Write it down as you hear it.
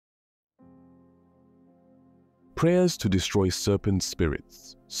Prayers to destroy serpent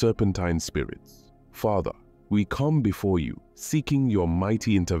spirits, serpentine spirits. Father, we come before you, seeking your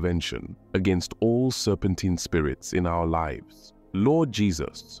mighty intervention against all serpentine spirits in our lives. Lord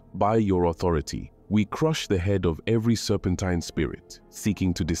Jesus, by your authority, we crush the head of every serpentine spirit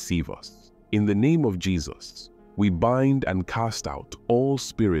seeking to deceive us. In the name of Jesus, we bind and cast out all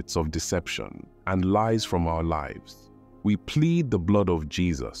spirits of deception and lies from our lives. We plead the blood of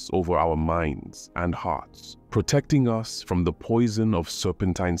Jesus over our minds and hearts, protecting us from the poison of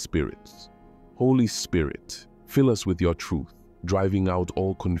serpentine spirits. Holy Spirit, fill us with your truth, driving out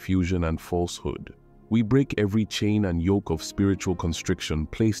all confusion and falsehood. We break every chain and yoke of spiritual constriction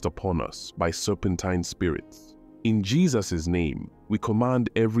placed upon us by serpentine spirits. In Jesus' name, we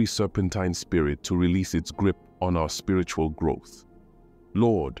command every serpentine spirit to release its grip on our spiritual growth.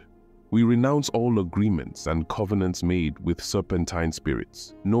 Lord, we renounce all agreements and covenants made with serpentine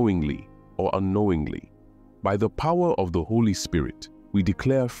spirits, knowingly or unknowingly. By the power of the Holy Spirit, we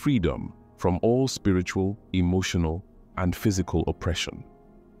declare freedom from all spiritual, emotional, and physical oppression.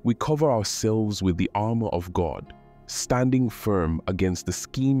 We cover ourselves with the armor of God, standing firm against the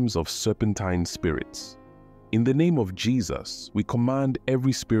schemes of serpentine spirits. In the name of Jesus, we command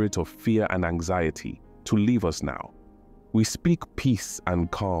every spirit of fear and anxiety to leave us now. We speak peace and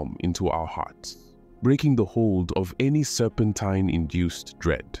calm into our hearts, breaking the hold of any serpentine-induced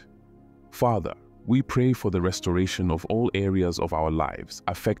dread. Father, we pray for the restoration of all areas of our lives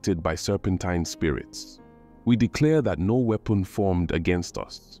affected by serpentine spirits. We declare that no weapon formed against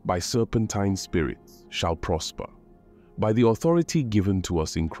us by serpentine spirits shall prosper. By the authority given to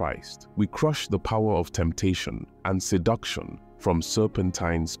us in Christ, we crush the power of temptation and seduction from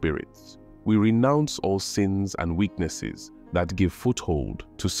serpentine spirits. We renounce all sins and weaknesses that give foothold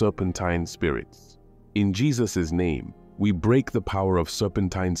to serpentine spirits. In Jesus' name, we break the power of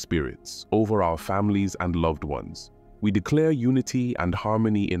serpentine spirits over our families and loved ones. We declare unity and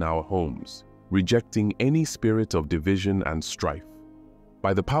harmony in our homes, rejecting any spirit of division and strife.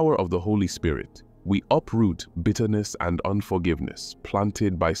 By the power of the Holy Spirit, we uproot bitterness and unforgiveness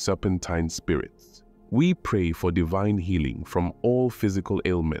planted by serpentine spirits. We pray for divine healing from all physical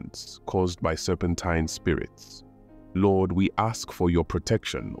ailments caused by serpentine spirits. Lord, we ask for your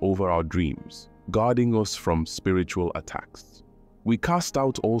protection over our dreams, guarding us from spiritual attacks. We cast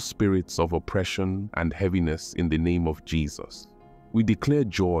out all spirits of oppression and heaviness in the name of Jesus. We declare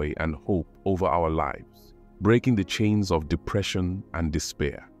joy and hope over our lives, breaking the chains of depression and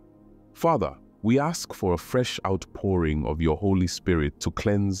despair. Father, we ask for a fresh outpouring of your Holy Spirit to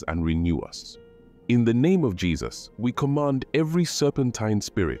cleanse and renew us. In the name of Jesus, we command every serpentine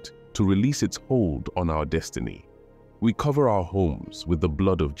spirit to release its hold on our destiny. We cover our homes with the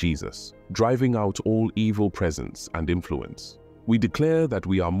blood of Jesus, driving out all evil presence and influence. We declare that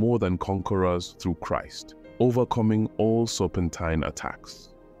we are more than conquerors through Christ, overcoming all serpentine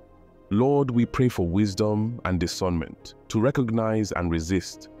attacks. Lord, we pray for wisdom and discernment to recognize and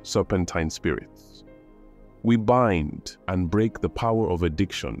resist serpentine spirits. We bind and break the power of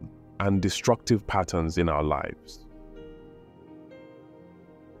addiction and destructive patterns in our lives.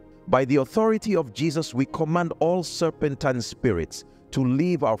 By the authority of Jesus, we command all serpentine spirits to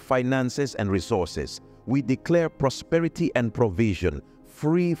leave our finances and resources. We declare prosperity and provision,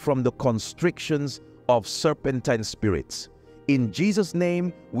 free from the constrictions of serpentine spirits. In Jesus'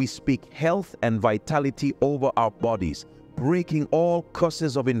 name, we speak health and vitality over our bodies, breaking all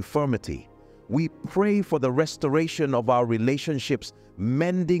curses of infirmity. We pray for the restoration of our relationships,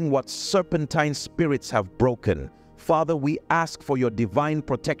 mending what serpentine spirits have broken. Father, we ask for your divine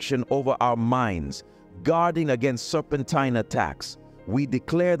protection over our minds, guarding against serpentine attacks. We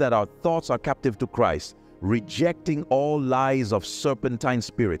declare that our thoughts are captive to Christ, rejecting all lies of serpentine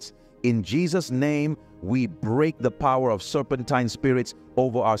spirits. In Jesus' name, we break the power of serpentine spirits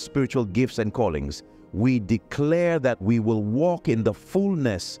over our spiritual gifts and callings. We declare that we will walk in the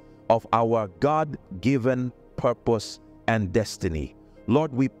fullness of our God-given purpose and destiny.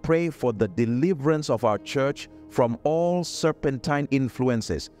 Lord, we pray for the deliverance of our church from all serpentine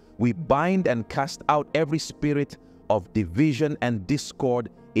influences. We bind and cast out every spirit of division and discord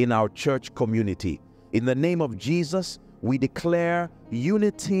in our church community. In the name of Jesus, we declare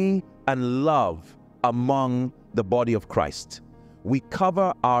unity and love among the body of Christ. We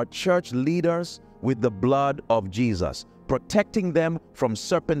cover our church leaders with the blood of Jesus, protecting them from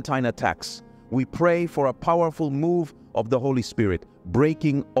serpentine attacks. We pray for a powerful move of the Holy Spirit,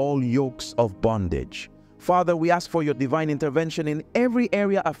 breaking all yokes of bondage. Father, we ask for your divine intervention in every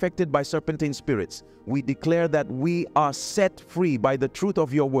area affected by serpentine spirits. We declare that we are set free by the truth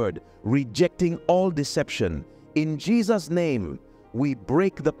of your word, rejecting all deception. In Jesus' name, we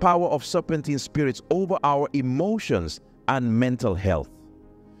break the power of serpentine spirits over our emotions and mental health.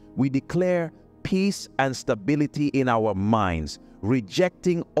 We declare peace and stability in our minds,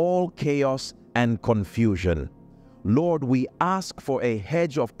 rejecting all chaos and confusion. Lord, we ask for a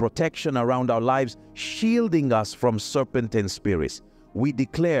hedge of protection around our lives, shielding us from serpentine spirits. We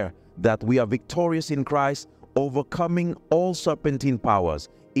declare that we are victorious in Christ, overcoming all serpentine powers.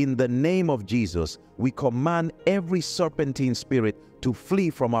 In the name of Jesus, we command every serpentine spirit to flee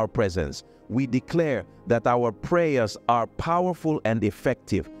from our presence. We declare that our prayers are powerful and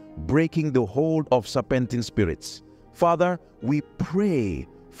effective, breaking the hold of serpentine spirits. Father, we pray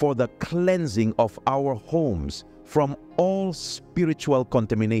for the cleansing of our homes from all spiritual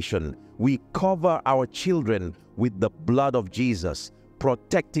contamination. We cover our children with the blood of Jesus,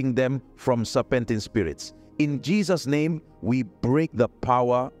 protecting them from serpentine spirits. In Jesus' name, we break the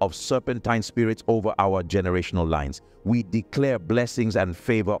power of serpentine spirits over our generational lines. We declare blessings and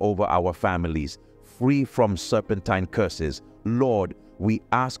favor over our families, free from serpentine curses. Lord, we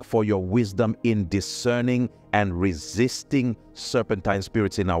ask for your wisdom in discerning and resisting serpentine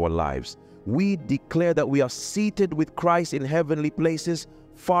spirits in our lives. We declare that we are seated with Christ in heavenly places,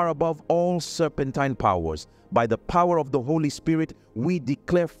 far above all serpentine powers. By the power of the Holy Spirit, we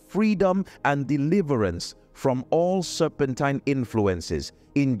declare freedom and deliverance from all serpentine influences.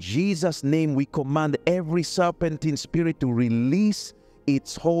 In Jesus' name, we command every serpentine spirit to release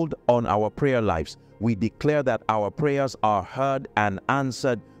its hold on our prayer lives. We declare that our prayers are heard and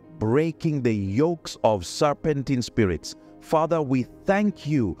answered, breaking the yokes of serpentine spirits. Father, we thank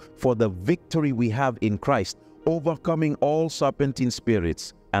you for the victory we have in Christ, overcoming all serpentine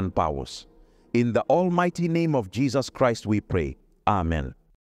spirits and powers. In the almighty name of Jesus Christ we pray. Amen.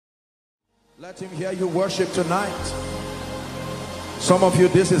 Let him hear you worship tonight. Some of you,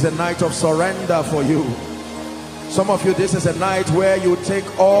 this is a night of surrender for you. Some of you, this is a night where you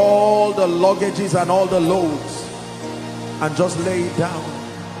take all the luggages and all the loads and just lay it down.